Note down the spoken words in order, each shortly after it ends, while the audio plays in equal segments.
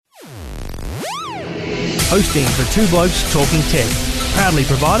Hosting for Two Blokes Talking Tech. Proudly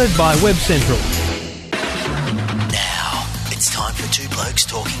provided by Web Central. Now, it's time for Two Blokes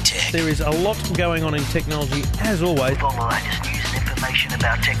Talking Tech. There is a lot going on in technology, as always. All the latest news and information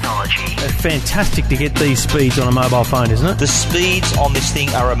about technology. It's fantastic to get these speeds on a mobile phone, isn't it? The speeds on this thing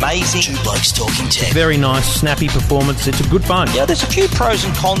are amazing. Two Blokes Talking Tech. Very nice, snappy performance. It's a good phone. Yeah, there's a few pros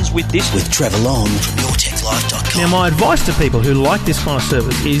and cons with this. With Trevor Long from YourTechLife.com. Now, my advice to people who like this kind of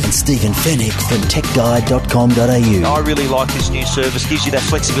service is... And Stephen Fennick from TechGuide.com.au. I really like this new service. Gives you that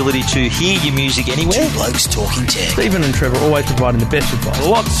flexibility to hear your music anywhere. Two Blokes Talking Tech. Stephen and Trevor always providing the best advice.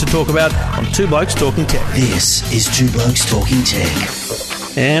 Lots to talk about on Two Blokes Talking Tech. This is Two Blokes Talking Tech.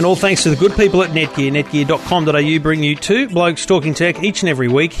 And all thanks to the good people at Netgear. Netgear.com.au bring you Two Blokes Talking Tech each and every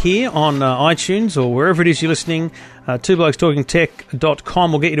week here on iTunes or wherever it is you're listening.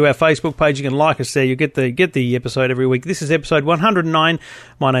 TwoBlokesTalkingTech.com will get you to our Facebook page. You can like us there. You'll get the episode every week. This is episode 109.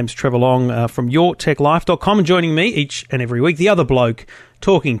 My name's Trevor Long from YourTechLife.com, and joining me each and every week, the other bloke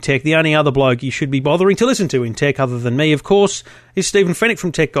talking tech, the only other bloke you should be bothering to listen to in tech other than me, of course, is Stephen Fennick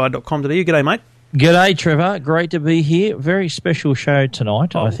from TechGuide.com.au. G'day, mate. G'day, Trevor. Great to be here. Very special show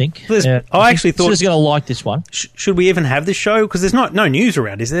tonight, I think. I actually thought... Listeners are going to like this one. Should we even have this show? Because there's no news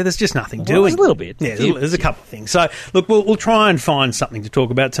around, is there? There's just nothing doing. There's a little bit. Yeah, there's a couple of things. So, look, we'll try and find something to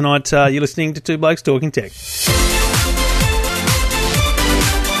talk about tonight. You're listening to Two Blokes Talking Tech.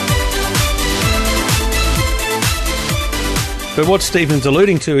 But what Stephen's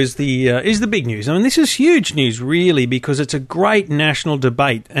alluding to is the big news. I mean, this is huge news, really, because it's a great national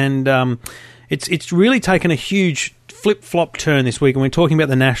debate, and it's really taken a huge flip-flop turn this week, and we're talking about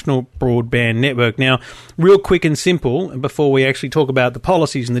the National Broadband Network. Now, real quick and simple, before we actually talk about the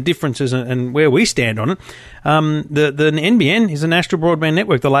policies and the differences and where we stand on it, the NBN is a National Broadband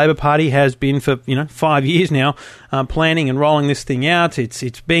Network. The Labor Party has been for 5 years now planning and rolling this thing out.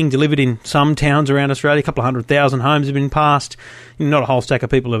 It's being delivered in some towns around Australia. A couple of 100,000 homes have been passed. Not a whole stack of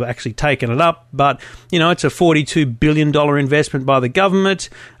people have actually taken it up, but it's a $42 billion investment by the government.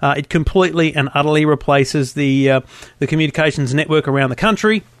 It completely and utterly replaces the communications network around the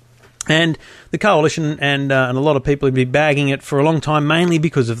country. And the coalition and a lot of people have been bagging it for a long time, mainly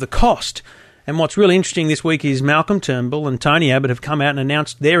because of the cost. And what's really interesting this week is Malcolm Turnbull and Tony Abbott have come out and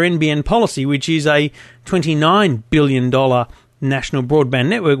announced their NBN policy, which is a $29 billion national broadband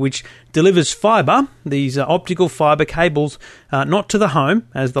network, which delivers fibre, these optical fibre cables, not to the home,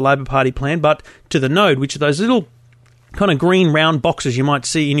 as the Labor Party planned, but to the node, which are those little kind of green round boxes you might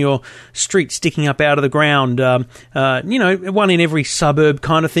see in your street sticking up out of the ground, one in every suburb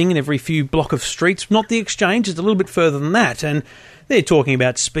kind of thing, in every few block of streets. Not the exchange, it's a little bit further than that. And they're talking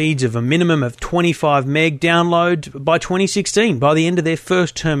about speeds of a minimum of 25 meg download by 2016, by the end of their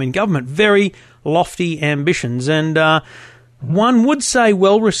first term in government. Very lofty ambitions. And one would say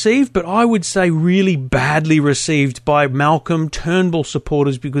well received, but I would say really badly received by Malcolm Turnbull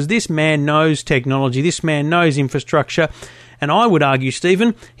supporters, because this man knows technology, this man knows infrastructure, and I would argue,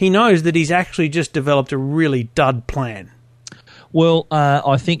 Stephen, he knows that he's actually just developed a really dud plan. Well,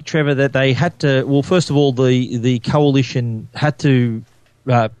 I think, Trevor, that they had to... Well, first of all, the coalition had to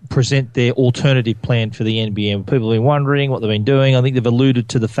present their alternative plan for the NBN. People have been wondering what they've been doing. I think they've alluded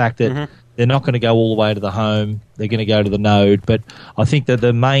to the fact that they're not going to go all the way to the home. They're going to go to the node. But I think that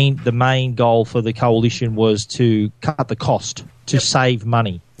the main goal for the coalition was to cut the cost, to save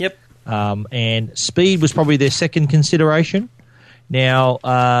money. Yep. And speed was probably their second consideration. Now,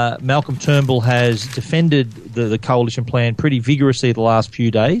 Malcolm Turnbull has defended the coalition plan pretty vigorously the last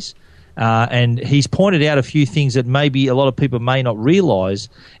few days. And he's pointed out a few things that maybe a lot of people may not realise,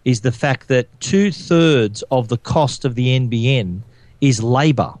 is the fact that 2/3 of the cost of the NBN is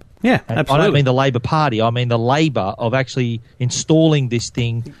Labor. Yeah, absolutely. I don't mean the Labor Party. I mean the Labor of actually installing this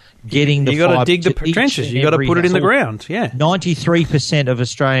thing, getting the fibre. You got to dig the trenches. You got to put it in the ground. Yeah. 93% of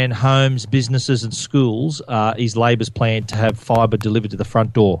Australian homes, businesses, and schools is Labor's plan to have fibre delivered to the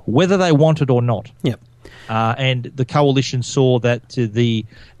front door, whether they want it or not. Yep. And the coalition saw that the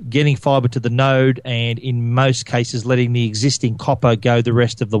getting fibre to the node, and in most cases letting the existing copper go the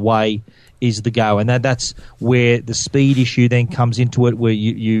rest of the way, is the go. And that's where the speed issue then comes into it, where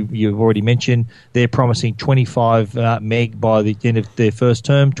you've already mentioned they're promising 25 meg by the end of their first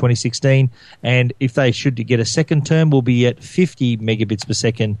term, 2016. And if they should get a second term, we'll be at 50 megabits per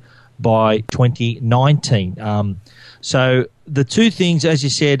second by 2019. So the two things, as you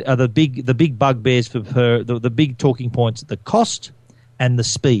said, are the big bugbears for her, the big talking points: the cost and the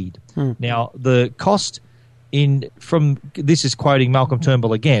speed. Now, the cost this is quoting Malcolm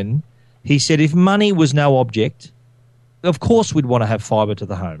Turnbull again. He said, if money was no object, of course we'd want to have fibre to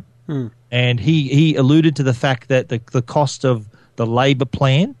the home. And he alluded to the fact that the cost of the Labor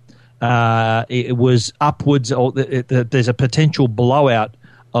plan it was upwards, or there's a potential blowout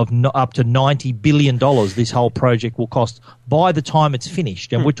of up to $90 billion this whole project will cost by the time it's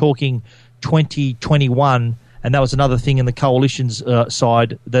finished. And we're talking 2021, and that was another thing in the coalition's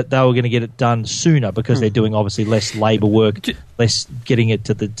side, that they were going to get it done sooner because they're doing obviously less labour work, less getting it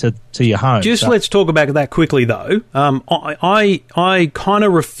to your home. Let's talk about that quickly, though. I kind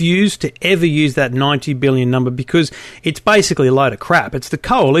of refuse to ever use that 90 billion number because it's basically a load of crap. It's the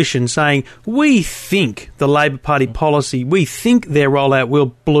coalition saying, we think the Labor Party policy, we think their rollout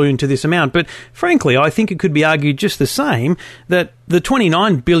will balloon to this amount. But frankly, I think it could be argued just the same that the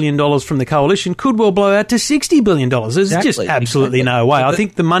 $29 billion from the coalition could well blow out to $60 billion. There's just absolutely no way. I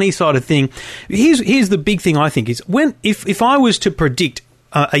think the money side of thing, here's the big thing I think is, if I was to predict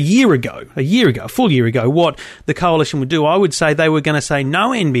a full year ago, what the coalition would do, I would say they were going to say no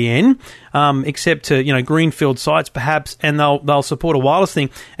NBN, except to greenfield sites perhaps, and they'll support a wireless thing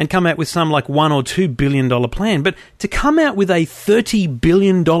and come out with some like $1 or $2 billion plan. But to come out with a $30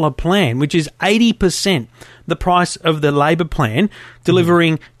 billion plan, which is 80% the price of the Labor plan,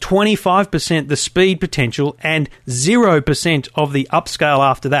 delivering 25% the speed potential and 0% of the upscale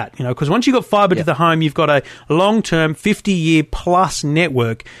after that. Because once you've got fibre to the home, you've got a long-term 50-year plus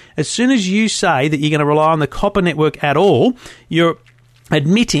network. As soon as you say that you're going to rely on the copper network at all, you're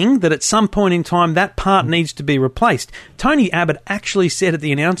admitting that at some point in time that part needs to be replaced. Tony Abbott actually said at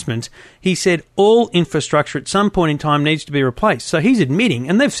the announcement, he said all infrastructure at some point in time needs to be replaced. So he's admitting,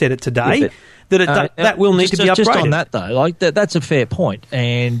 and they've said it today, that will need to be upgraded. Just on that, though, that's a fair point.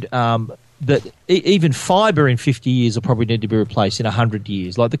 And that even fibre in 50 years will probably need to be replaced in 100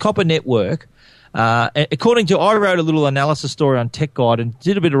 years. Like the copper network, according to, I wrote a little analysis story on Tech Guide and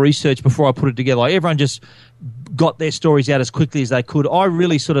did a bit of research before I put it together. Like everyone just got their stories out as quickly as they could. I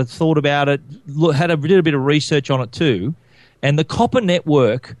really sort of thought about it, did a bit of research on it too. And the copper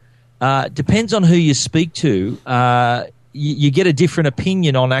network depends on who you speak to. You get a different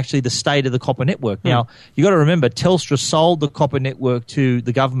opinion on actually the state of the copper network. Now, you got to remember, Telstra sold the copper network to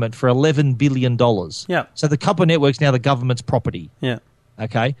the government for $11 billion. Yeah. So the copper network's now the government's property. Yeah.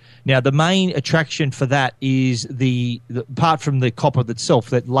 Okay. Now, the main attraction for that is apart from the copper itself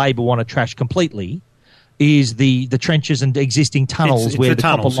that Labor want to trash completely, is the trenches and existing tunnels where the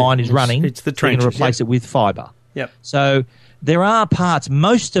copper line is running. It's the trenches. They're going to replace it with fibre. Yep. So there are parts.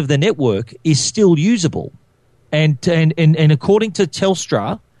 Most of the network is still usable. And according to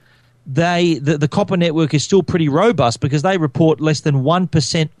Telstra, the copper network is still pretty robust because they report less than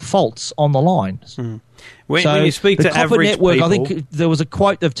 1% faults on the lines. When you speak to average network, people, I think there was a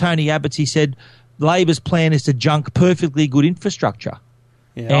quote of Tony Abbott's. He said, "Labor's plan is to junk perfectly good infrastructure,"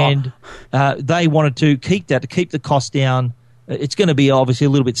 and they wanted to keep that, to keep the cost down. It's going to be obviously a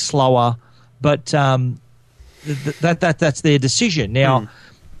little bit slower, but that's their decision now.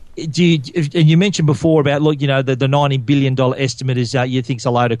 And you mentioned before about, look, the $90 billion estimate is you think's a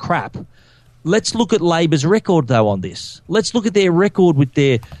load of crap. Let's look at Labor's record, though, on this. Let's look at their record with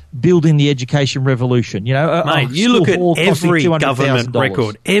their building the education revolution. Mate, you look at every government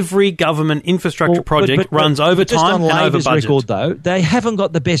record. Every government infrastructure project runs over time and over budget. Record, though, they haven't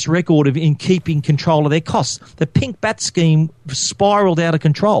got the best record in keeping control of their costs. The Pink Bat scheme spiraled out of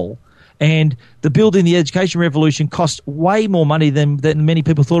control. And the building the education revolution cost way more money than many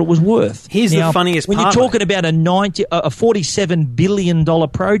people thought it was worth. Here's the funniest part. When you're talking about a $47 billion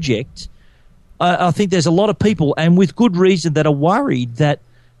project, I think there's a lot of people, and with good reason, that are worried that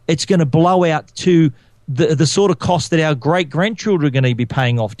it's going to blow out to the sort of cost that our great-grandchildren are going to be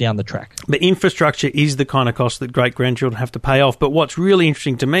paying off down the track. But infrastructure is the kind of cost that great-grandchildren have to pay off. But what's really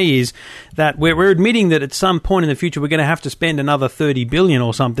interesting to me is that we're admitting that at some point in the future we're going to have to spend another $30 billion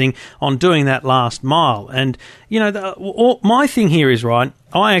or something on doing that last mile. And, my thing here is, right,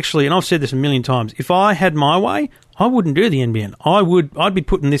 and I've said this a million times, if I had my way, I wouldn't do the NBN. I'd be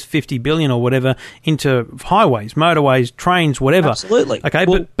putting this $50 billion or whatever into highways, motorways, trains, whatever. Absolutely. Okay,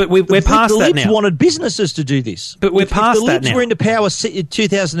 well, but we're past that now. The Libs wanted businesses to do this. But we're past that now. If the Libs were into power in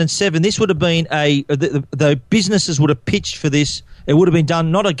 2007, this would have been the businesses would have pitched for this. It would have been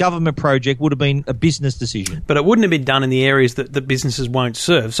done, not a government project, would have been a business decision. But it wouldn't have been done in the areas that the businesses won't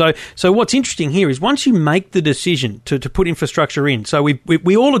serve. So what's interesting here is once you make the decision to put infrastructure in, so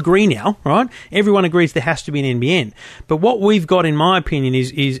we all agree now, right? Everyone agrees there has to be an NBN. But what we've got, in my opinion,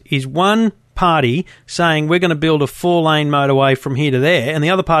 is one party saying we're going to build a 4-lane motorway from here to there, and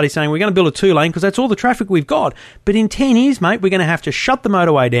the other party saying we're going to build a 2-lane because that's all the traffic we've got. But in 10 years, mate, we're going to have to shut the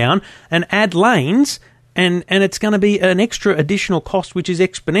motorway down and add lanes and it's going to be an extra additional cost which is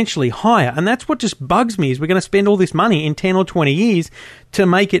exponentially higher. And that's what just bugs me, is we're going to spend all this money in 10 or 20 years to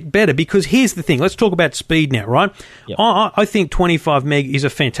make it better. Because here's the thing, let's talk about speed now, right? Yep. I think 25 meg is a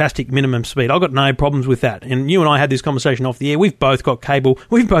fantastic minimum speed. I've got no problems with that. And you and I had this conversation off the air. We've both got cable.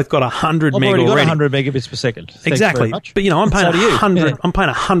 We've both got 100 meg already. I've already got 100 megabits per second. Thanks exactly. very much. But, I'm paying So do you. $100. I'm paying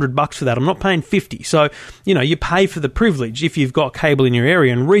 $100 for that. I'm not paying 50. So, you pay for the privilege if you've got cable in your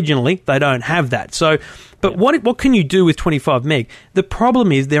area, and regionally they don't have that. So, but what can you do with 25 meg? The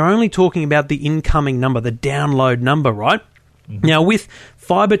problem is they're only talking about the incoming number, the download number, right? Mm-hmm. Now, with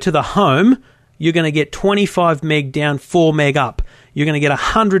fibre to the home, you're going to get 25 meg down, 4 meg up. You're going to get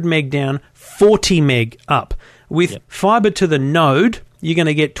 100 meg down, 40 meg up. With fibre to the node, you're going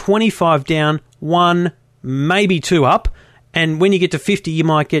to get 25 down, 1, maybe 2 up. And when you get to 50, you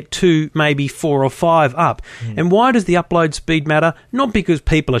might get 2, maybe 4 or 5 up. And why does the upload speed matter? Not because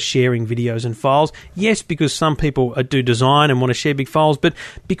people are sharing videos and files. Yes, because some people do design and want to share big files, but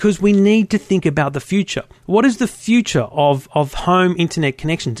because we need to think about the future. What is the future of home internet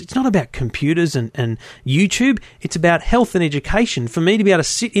connections? It's not about computers and YouTube. It's about health and education. For me to be able to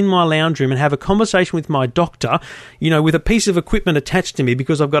sit in my lounge room and have a conversation with my doctor, with a piece of equipment attached to me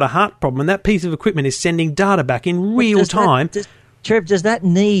because I've got a heart problem, and that piece of equipment is sending data back in real time. Trev, does that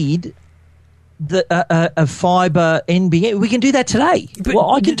need a fibre NBN? We can do that today.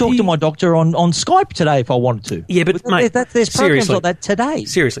 I can talk to my doctor on Skype today if I wanted to. Yeah, but mate, there's programs like that today.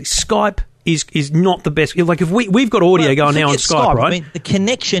 Seriously, Skype is not the best. Like, if we've got audio going now on Skype, right? I mean, the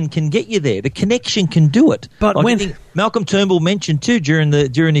connection can get you there. The connection can do it. But I think Malcolm Turnbull mentioned too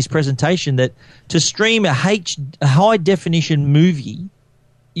during his presentation that to stream a high definition movie,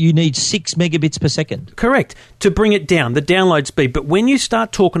 you need 6 megabits per second. Correct. To bring it down, the download speed. But when you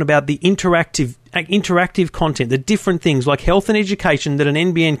start talking about the interactive content, the different things like health and education that an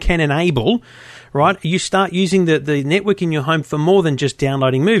NBN can enable, right? You start using the network in your home for more than just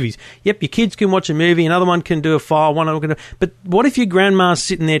downloading movies. Yep, your kids can watch a movie, another one can do a file, one other can do... But what if your grandma's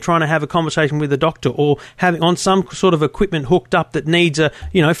sitting there trying to have a conversation with a doctor, or having on some sort of equipment hooked up that needs a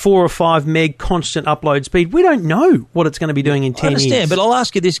 4 or 5 meg constant upload speed? We don't know what it's going to be doing in 10 years. I understand, but I'll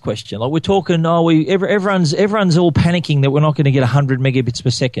ask you this question. Like, we're talking, everyone's all panicking that we're not going to get 100 megabits per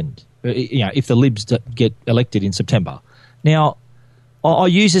second, if the Libs get elected in September. Now, I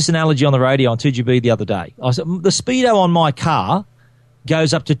used this analogy on the radio on 2GB the other day. I said the speedo on my car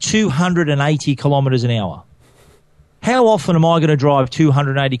goes up to 280 kilometres an hour. How often am I going to drive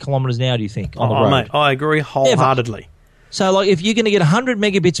 280 kilometres an hour, do you think, on the road? Mate, I agree wholeheartedly. Never. So, if you're going to get 100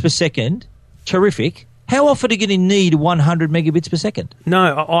 megabits per second, terrific. How often are you going to need 100 megabits per second?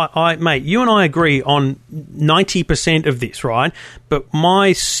 No, mate, you and I agree on 90% of this, right? But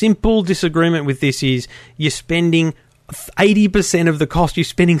my simple disagreement with this is you're spending 80% of the cost. You're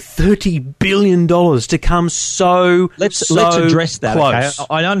spending $30 billion to come let's address that. Close. Okay?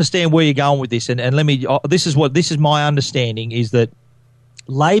 I understand where you're going with this, and let me. This is my understanding is that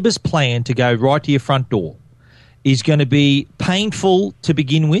Labor's plan to go right to your front door is going to be painful to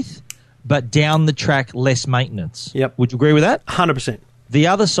begin with, but down the track less maintenance. Yep. Would you agree with that? 100%. The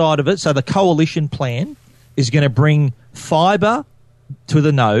other side of it, so the coalition plan is going to bring fibre to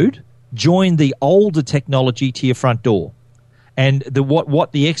the node. Join the older technology to your front door. And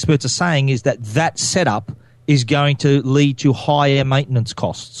what the experts are saying is that setup is going to lead to higher maintenance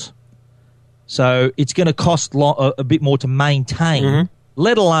costs. So it's going to cost a bit more to maintain,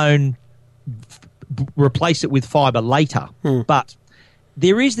 let alone replace it with fibre later. But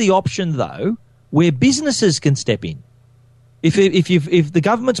there is the option, though, where businesses can step in. If the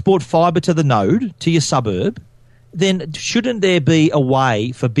government's brought fibre to the node, to your suburb, then shouldn't there be a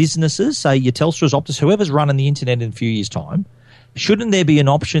way for businesses, say your Telstra's, Optus, whoever's running the internet in a few years' time, shouldn't there be an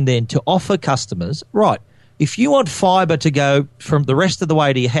option then to offer customers, right, if you want fibre to go from the rest of the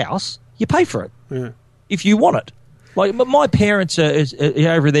way to your house, you pay for it if you want it. Like, my parents are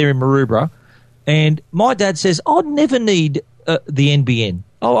over there in Maroubra, and my dad says, I'd never need the NBN.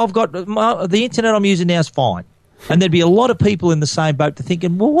 I've got the internet I'm using now is fine. And there'd be a lot of people in the same boat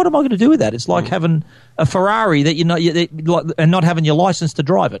thinking, well, what am I going to do with that? It's like having a Ferrari and not having your license to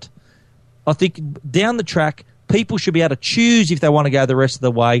drive it. I think down the track, people should be able to choose if they want to go the rest of the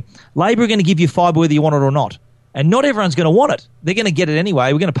way. Labor are going to give you fibre whether you want it or not. And not everyone's going to want it. They're going to get it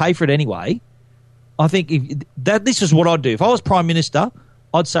anyway. We're going to pay for it anyway. I think this is what I'd do. If I was Prime Minister,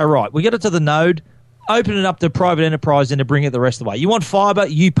 I'd say, right, we get it to the node, open it up to private enterprise and to bring it the rest of the way. You want fibre,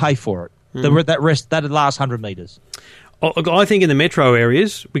 you pay for it. That last 100 metres. I think in the metro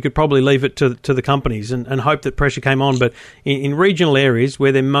areas, we could probably leave it to the companies and hope that pressure came on. But in regional areas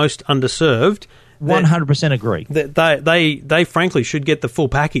where they're most underserved, 100% agree. They frankly should get the full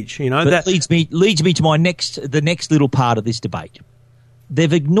package. You know, but that leads me to the next little part of this debate.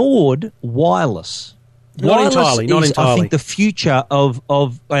 They've ignored wireless. Not entirely. I think, the future of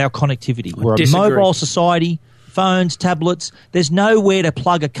our connectivity. We're a mobile society, phones, tablets. There's nowhere to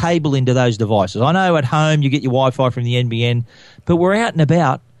plug a cable into those devices. I know at home you get your Wi-Fi from the NBN, but we're out and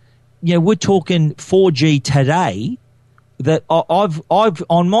about. You know, we're talking 4G today. That I've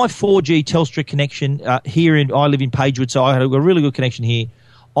on my 4G Telstra connection here I live in Pagewood, so I had a really good connection here.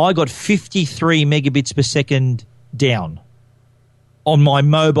 I got 53 megabits per second down on my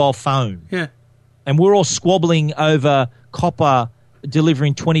mobile phone. Yeah. And we're all squabbling over copper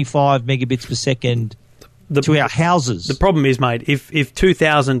delivering 25 megabits per second to our houses. The problem is, mate, if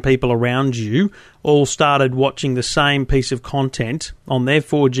 2,000 people around you all started watching the same piece of content on their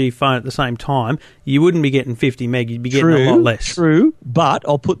 4G phone at the same time, you wouldn't be getting 50 meg. You'd be getting a lot less. True, but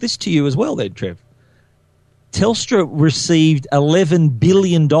I'll put this to you as well then, Trev. Telstra received $11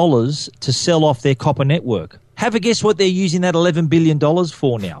 billion to sell off their copper network. Have a guess what they're using that $11 billion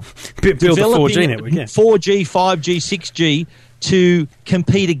for now? Build the 4G network, yeah. 4G, 5G, 6G to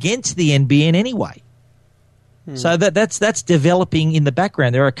compete against the NBN anyway. So that's developing in the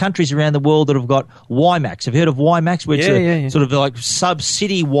background. There are countries around the world that have got WiMAX. Have you heard of WiMAX? Where it's sort of like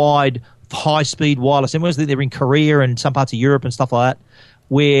sub-city-wide high-speed wireless. And they're in Korea and some parts of Europe and stuff like that,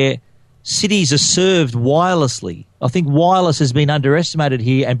 where cities are served wirelessly. I think wireless has been underestimated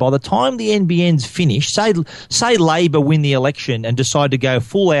here, and by the time the NBN's finished, say Labor win the election and decide to go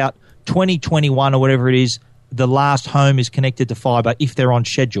full out 2021 or whatever it is, the last home is connected to fibre if they're on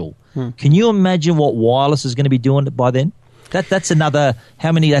schedule. Can you imagine what wireless is going to be doing by then? That's another,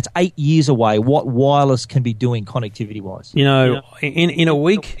 that's 8 years away, what wireless can be doing connectivity-wise. You know, in a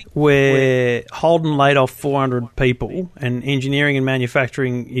week where Holden laid off 400 people and engineering and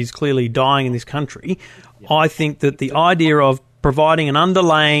manufacturing is clearly dying in this country, I think that the idea of providing an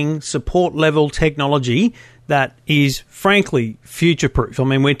underlying support-level technology that is, frankly, future-proof. I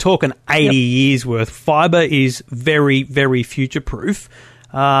mean, we're talking 80 years worth. Fibre is very, very future-proof.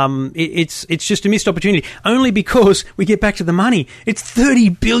 It's just a missed opportunity. Only because we get back to the money. It's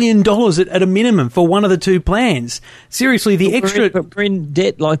 $30 billion at a minimum for one of the two plans. Seriously, we're in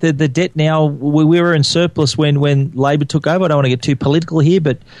debt. Like the debt now. We were in surplus when Labor took over. I don't want to get too political here,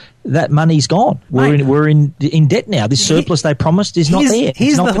 but that money's gone. We're in debt now. This surplus they promised is not there.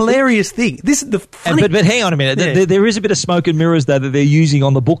 Here's the hilarious thing. This is the funny... But hang on a minute. Yeah. There is a bit of smoke and mirrors though that they're using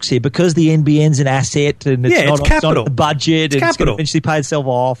on the books here because the NBN's an asset and it's not the budget and it's going to eventually pay itself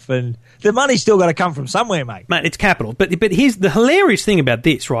off and the money's still got to come from somewhere, mate. Mate, it's capital. But here's the hilarious thing about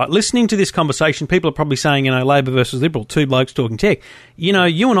this, right? Listening to this conversation, people are probably saying, you know, Labor versus Liberal, two blokes talking tech. You know,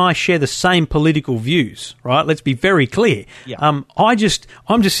 you and I share the same political views, right? Let's be very clear. Yeah. I'm just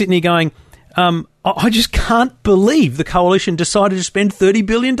sitting here going, I just can't believe the coalition decided to spend $30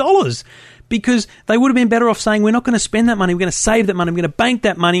 billion because they would have been better off saying, we're not going to spend that money, we're going to save that money, we're going to bank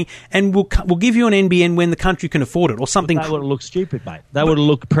that money, and we'll give you an NBN when the country can afford it or something. They would have looked stupid, mate. They would have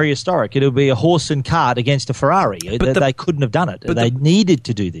looked prehistoric. It would be a horse and cart against a Ferrari. They couldn't have done it. They needed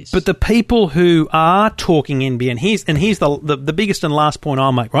to do this. But the people who are talking NBN, here's the biggest and last point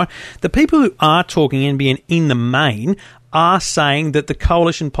I'll make, right? The people who are talking NBN in the main are saying that the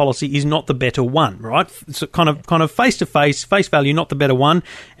coalition policy is not the better one, right? So kind of face-to-face, face value, not the better one.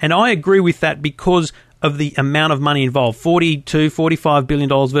 And I agree with that because of the amount of money involved, $45 billion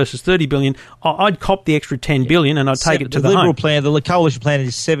versus $30 billion. I'd cop the extra $10 billion and I'd take it to the Liberal home. plan, the coalition plan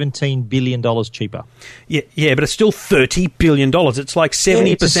is $17 billion cheaper. Yeah, but it's still $30 billion. It's like 70% of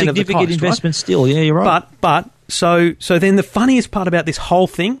the cost. It's a significant investment still. Yeah, you're right. But So then the funniest part about this whole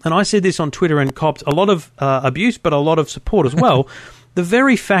thing, and I said this on Twitter and copped a lot of abuse, but a lot of support as well, the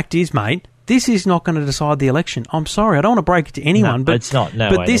very fact is, mate, this is not going to decide the election. I'm sorry, I don't want to break it to anyone, but it's not.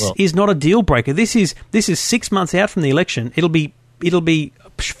 But this is not a deal breaker. This is 6 months out from the election. It'll be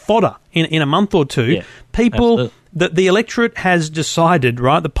fodder in a month or two. Yeah, people. The electorate has decided,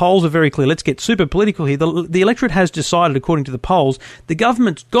 right? The polls are very clear. Let's get super political here. The electorate has decided, according to the polls, the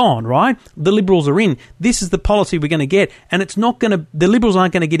government's gone, right? The Liberals are in. This is the policy we're going to get. And it's not going to, the Liberals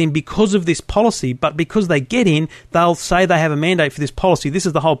aren't going to get in because of this policy, but because they get in, they'll say they have a mandate for this policy. This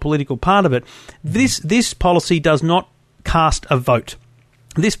is the whole political part of it. This policy does not cast a vote.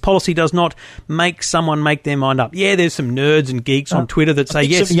 This policy does not make someone make their mind up. Yeah, there's some nerds and geeks on Twitter that say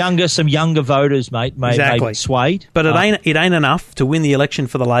yes. Some younger voters, mate, may be swayed. But it ain't enough to win the election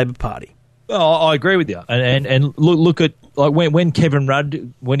for the Labor Party. Oh, I agree with you. And look at like when Kevin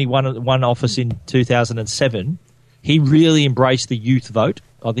Rudd, when he won office in 2007, he really embraced the youth vote.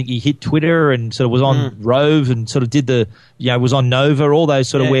 I think he hit Twitter and sort of was on Rove and sort of did was on Nova, all those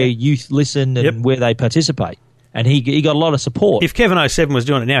sort of where youth listen and where they participate. And he got a lot of support. If Kevin 07 was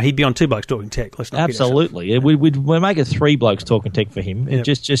doing it now, he'd be on Two Blokes Talking Tech. Let's not Absolutely. We'll make it Three Blokes Talking Tech for him,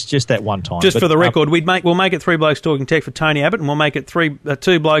 just that one time. Just for the record, we'll make it Three Blokes Talking Tech for Tony Abbott, and we'll make it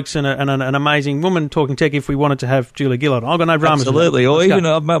Two Blokes and an amazing woman talking tech if we wanted to have Julie Gillard. I've got no dramas. Absolutely. Or even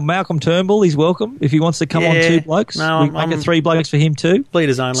Malcolm Turnbull, he's welcome if he wants to come on Two Blokes. No, we make it Three Blokes for him too.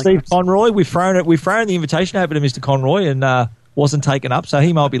 Leaders only. Steve Conroy, we've thrown the invitation over to Mr. Conroy and wasn't taken up, so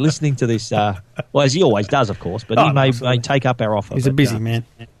he might be listening to this. Well, as he always does, of course, but he may take up our offer. He's a busy man.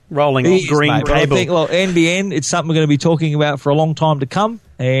 Rolling on green cable. I think, NBN, it's something we're going to be talking about for a long time to come,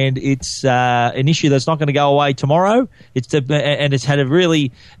 and it's an issue that's not going to go away tomorrow. And it's had a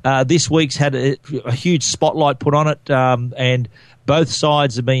really this week's had a huge spotlight put on it, and both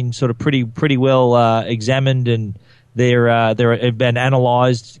sides have been sort of pretty well examined, and they're been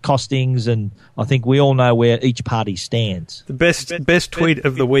analysed, costings, and I think we all know where each party stands. The best tweet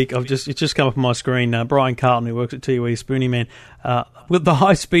of the week, it's just come up on my screen. Brian Carlton, who works at TUE, Spoonie Man, with the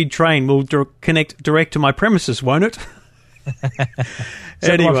high-speed train will connect direct to my premises, won't it?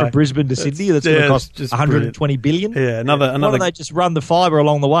 Anyway, from Brisbane to Sydney, that's going to cost $120 billion. Yeah, another. Why don't they just run the fibre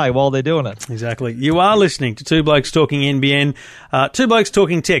along the way while they're doing it? Exactly. You are listening to Two Blokes Talking NBN, Two Blokes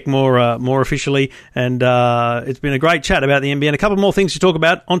Talking Tech more officially, and it's been a great chat about the NBN. A couple more things to talk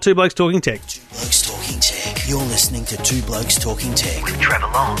about on Two Blokes Talking Tech. Two Blokes Talking Tech. You're listening to Two Blokes Talking Tech with Trevor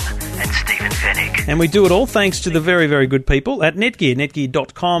Long and Stephen Fennick. And we do it all thanks to the very, very good people at Netgear,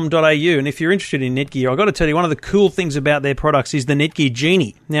 netgear.com.au. And if you're interested in Netgear, I've got to tell you, one of the cool things about their products is the Netgear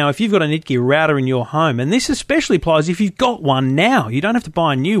Genie. Now, if you've got a Netgear router in your home, and this especially applies if you've got one now, you don't have to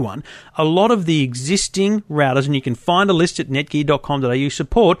buy a new one. A lot of the existing routers, and you can find a list at netgear.com.au,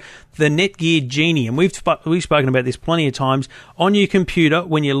 support the Netgear Genie. And we've spoken about this plenty of times. On your computer,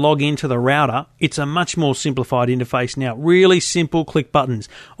 when you log into the router, it's a much more simplified interface now. Really simple click buttons.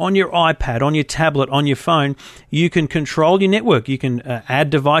 On your iPad, on your tablet, on your phone, you can control your network. You can add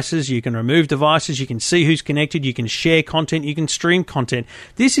devices, you can remove devices, you can see who's connected, you can share content, you can stream content.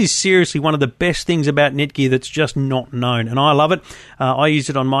 This is seriously one of the best things about Netgear that's just not known, and I love it. I use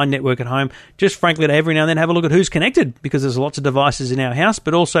it on my network at home, just frankly to every now and then have a look at who's connected, because there's lots of devices in our house,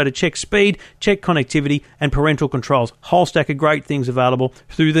 but also to check speed, check connectivity, and parental controls. Whole stack of great things available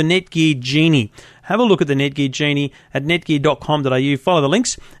through the Netgear Genie. Have a look at the Netgear Genie at netgear.com.au. Follow the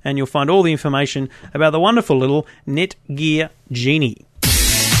links and you'll find all the information about the wonderful little Netgear Genie.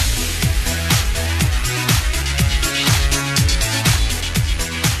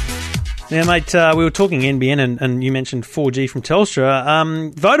 Now, mate, we were talking NBN, and you mentioned 4G from Telstra.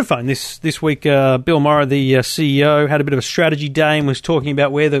 Vodafone this week, Bill Morrow, the CEO, had a bit of a strategy day and was talking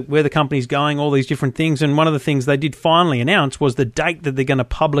about where the company's going, all these different things. And one of the things they did finally announce was the date that they're going to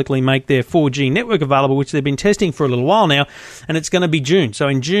publicly make their 4G network available, which they've been testing for a little while now, and it's going to be June. So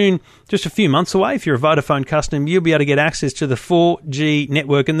in June, just a few months away, if you're a Vodafone customer, you'll be able to get access to the 4G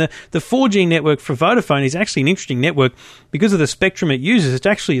network. And the 4G network for Vodafone is actually an interesting network because of the spectrum it uses. It's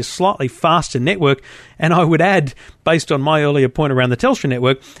actually a slightly faster network, and I would add, based on my earlier point around the Telstra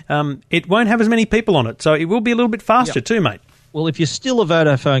network, it won't have as many people on it, so it will be a little bit faster too, mate. Well, if you're still a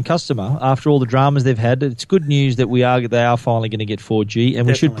Vodafone customer, after all the dramas they've had, it's good news that they are finally going to get 4G. And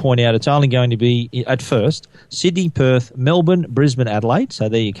we should point out it's only going to be, at first, Sydney, Perth, Melbourne, Brisbane, Adelaide, so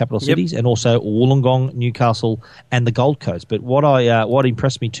they're your capital cities, and also Wollongong, Newcastle, and the Gold Coast. But what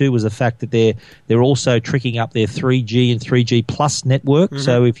impressed me too was the fact that they're also tricking up their 3G and 3G plus network. Mm-hmm.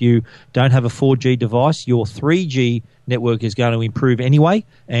 So if you don't have a 4G device, your 3G network is going to improve anyway.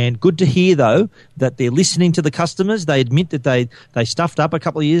 And good to hear, though, that they're listening to the customers. They admit that they stuffed up a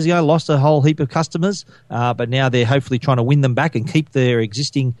couple of years ago, lost a whole heap of customers, but now they're hopefully trying to win them back and keep their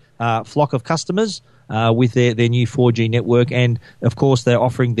existing flock of customers with their new 4G network. And, of course, they're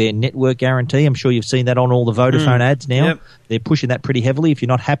offering their network guarantee. I'm sure you've seen that on all the Vodafone ads now. Yep. They're pushing that pretty heavily. If you're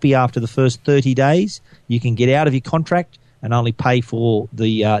not happy after the first 30 days, you can get out of your contract and only pay for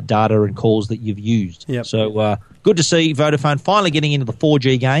the data and calls that you've used. Yep. So good to see Vodafone finally getting into the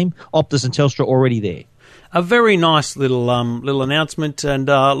 4G game. Optus and Telstra already there. A very nice little announcement, and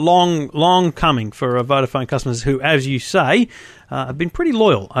long coming for Vodafone customers who, as you say, have been pretty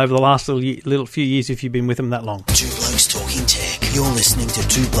loyal over the last little few years if you've been with them that long. Two Blokes Talking Tech. You're listening to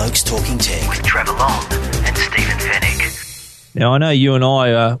Two Blokes Talking Tech with Trevor Long and Stephen Fennick. Now, I know you and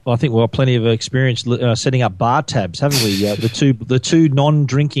I think we've got plenty of experience setting up bar tabs, haven't we? The two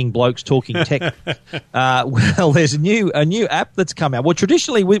non-drinking blokes talking tech. Well, there's a new app that's come out. Well,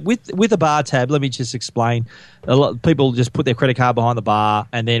 traditionally with a bar tab, let me just explain. A lot of people just put their credit card behind the bar,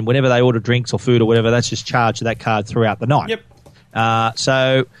 and then whenever they order drinks or food or whatever, that's just charged to that card throughout the night. Yep.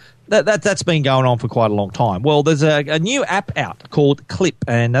 So that's been going on for quite a long time. Well, there's a new app out called Clipp,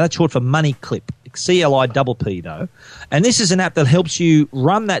 and that's short for Money Clipp. CLIPP though, and this is an app that helps you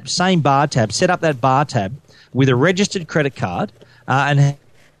run that same bar tab, set up that bar tab with a registered credit card, and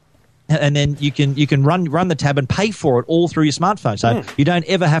then you can run the tab and pay for it all through your smartphone. So you don't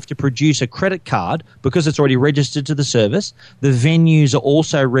ever have to produce a credit card because it's already registered to the service. The venues are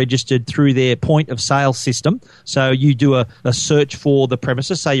also registered through their point of sale system. So you do a search for the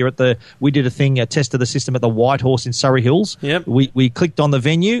premises. Say you're at we did a test of the system at the White Horse in Surrey Hills. Yep. We clicked on the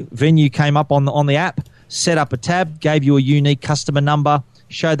venue came up on the app, set up a tab, gave you a unique customer number,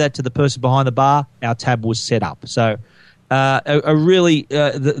 showed that to the person behind the bar. Our tab was set up. So the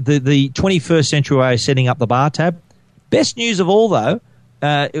 21st century way of setting up the bar tab. Best news of all, though,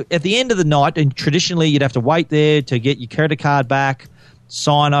 at the end of the night, and traditionally you'd have to wait there to get your credit card back,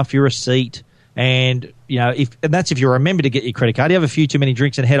 sign off your receipt, and that's if you remember to get your credit card. You have a few too many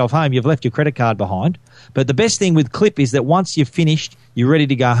drinks and head off home, you've left your credit card behind. But the best thing with Clipp is that once you've finished, you're ready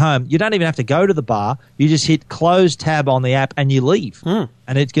to go home, you don't even have to go to the bar. You just hit close tab on the app and you leave.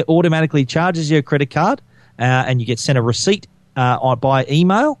 And it automatically charges your credit card. And you get sent a receipt by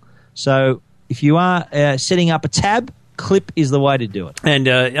email. So if you are setting up a tab, Clipp is the way to do it. And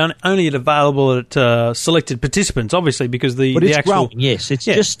only available at selected participants, obviously, because the actual... growing, yes. It's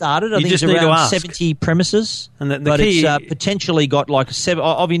just started. I think it's around 70 premises. And the key, it's potentially got like 7...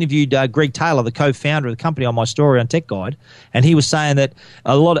 I've interviewed Greg Taylor, the co-founder of the company, on my story on Tech Guide, and he was saying that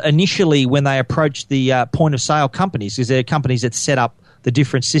initially when they approached the point-of-sale companies, because they're companies that set up the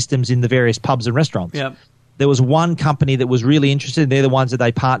different systems in the various pubs and restaurants. Yep. There was one company that was really interested, and they're the ones that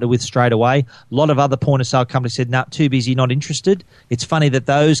they partnered with straight away. A lot of other point-of-sale companies said, no, too busy, not interested. It's funny that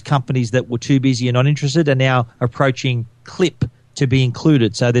those companies that were too busy and not interested are now approaching Clipp to be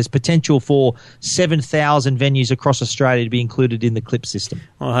included. So there's potential for 7,000 venues across Australia to be included in the Clipp system.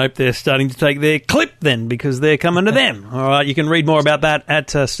 I hope they're starting to take their Clipp then, because they're coming to them. All right, you can read more about that at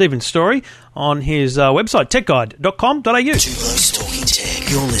Stephen's story on his website, techguide.com.au. Two Blokes Talking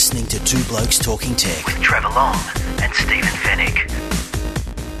Tech. You're listening to Two Blokes Talking Tech with Trevor Long and Stephen Fennick.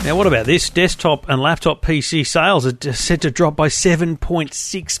 Now, what about this? Desktop and laptop PC sales are set to drop by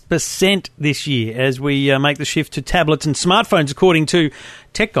 7.6% this year as we make the shift to tablets and smartphones, according to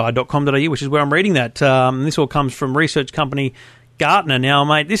techguide.com.au, which is where I'm reading that. This all comes from research company Gartner. Now,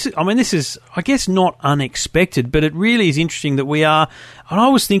 mate, this is, I guess, not unexpected, but it really is interesting that we are. And I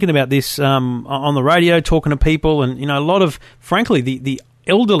was thinking about this on the radio, talking to people, and a lot of, frankly, the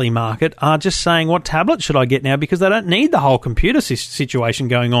elderly market are just saying, what tablet should I get now, because they don't need the whole computer situation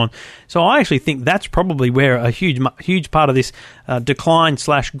going on. So I actually think that's probably where a huge part of this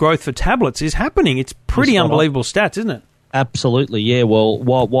decline/growth for tablets is happening. It's pretty unbelievable stats, isn't it? Absolutely, yeah. Well,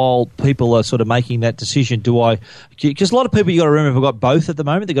 while people are sort of making that decision, because a lot of people, you got to remember, have got both at the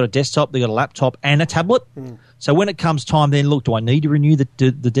moment. They've got a desktop, they've got a laptop and a tablet. So when it comes time, then look, do I need to renew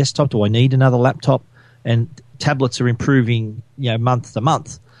the desktop? Do I need another laptop? And tablets are improving, month to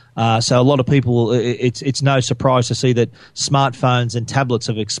month. So a lot of people, it's no surprise to see that smartphones and tablets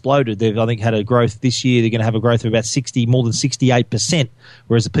have exploded. They've, I think, had a growth this year. They're going to have a growth of about more than 68%,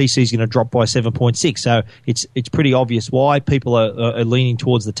 whereas the PC is going to drop by 7.6%. So it's pretty obvious why people are leaning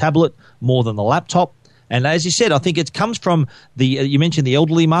towards the tablet more than the laptop. And as you said, I think it comes from you mentioned the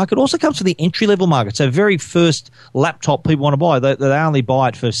elderly market, also comes from the entry-level market. So very first laptop people want to buy, they only buy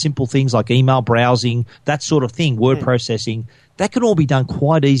it for simple things like email browsing, that sort of thing, word processing. That can all be done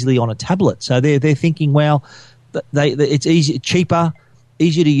quite easily on a tablet. So they're thinking, well, it's easy, cheaper,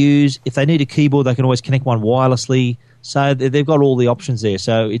 easier to use. If they need a keyboard, they can always connect one wirelessly. So they've got all the options there.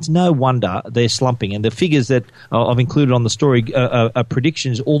 So it's no wonder they're slumping. And the figures that I've included on the story are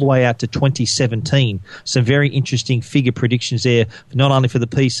predictions all the way out to 2017. Some very interesting figure predictions there, not only for the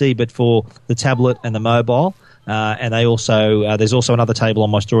PC but for the tablet and the mobile. And they also there's also another table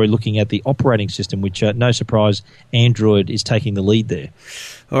on my story looking at the operating system, which, no surprise, Android is taking the lead there.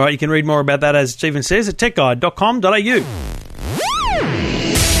 All right, you can read more about that, as Stephen says, at techguide.com.au.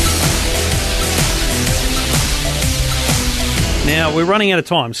 Now, we're running out of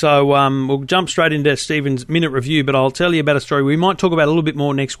time, so we'll jump straight into Stephen's Minute Review, but I'll tell you about a story we might talk about a little bit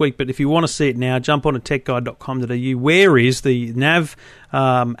more next week, but if you want to see it now, jump on to techguide.com.au. Where is the Nav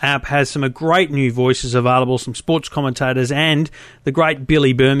app has some great new voices available, some sports commentators, and the great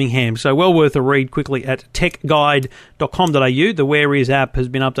Billy Birmingham. So well worth a read quickly at techguide.com.au. The Where Is app has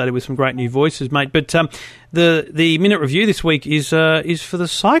been updated with some great new voices, mate. But the Minute Review this week is for the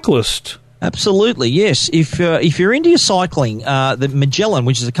cyclist. Absolutely, yes. If you're into your cycling, the Magellan,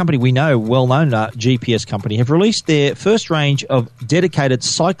 which is a company we know, well-known GPS company, have released their first range of dedicated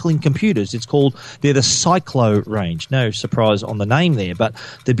cycling computers. They're the Cyclo range. No surprise on the name there, but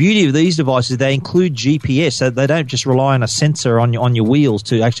the beauty of these devices, they include GPS, so they don't just rely on a sensor on your wheels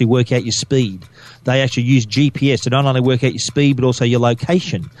to actually work out your speed. They actually use GPS to not only work out your speed, but also your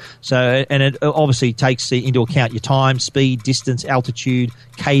location. So, and it obviously takes into account your time, speed, distance, altitude,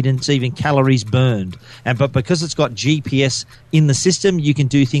 cadence, even calories burned. But because it's got GPS in the system, you can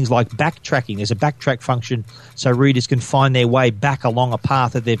do things like backtracking. There's a backtrack function so readers can find their way back along a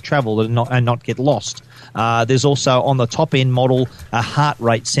path that they've travelled and not get lost. There's also, on the top-end model, a heart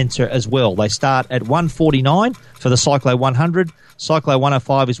rate sensor as well. They start at 149 for the Cyclo 100. Cyclo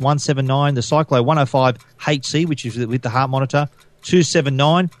 105 is 179. The Cyclo 105 HC, which is with the heart monitor,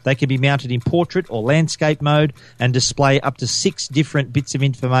 279. They can be mounted in portrait or landscape mode and display up to 6 different bits of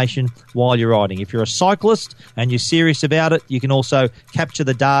information while you're riding. If you're a cyclist and you're serious about it, you can also capture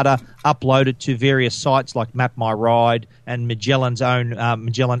the data, upload it to various sites like Map My Ride and Magellan's own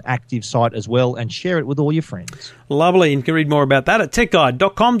Magellan Active site as well, and share it with all your friends. Lovely. You can read more about that at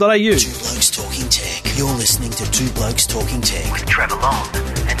techguide.com.au. Two Blokes Talking Tech. You're listening to Two Blokes Talking Tech with Trevor Long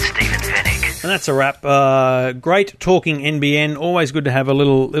and Stephen Fennick. And that's a wrap. Great talking NBN. Always good to have a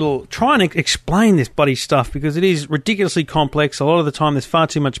little try and explain this bloody stuff, because it is ridiculously complex. A lot of the time there's far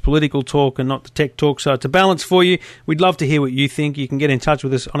too much political talk and not the tech talk, so it's a balance for you. We'd love to hear what you think. You can get in touch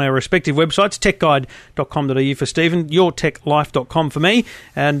with us on our respective websites, techguide.com.au for Stephen, yourtechlife.com for me,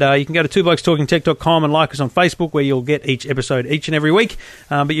 and you can go to twoblokestalkingtech.com and like us on Facebook, where you'll get each episode each and every week,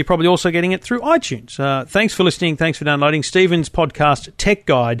 but you're probably also getting it through iTunes. Thanks for listening. Thanks for downloading. Stephen's podcast, Tech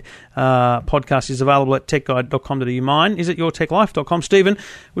Guide, podcast is available at techguide.com.au. Mine is at yourtechlife.com. Stephen,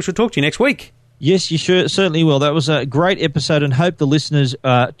 we shall talk to you next week. Yes, you certainly will. That was a great episode, and hope the listeners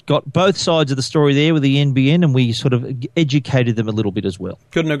got both sides of the story there with the NBN, and we sort of educated them a little bit as well.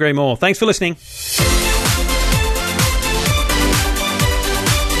 Couldn't agree more. Thanks for listening.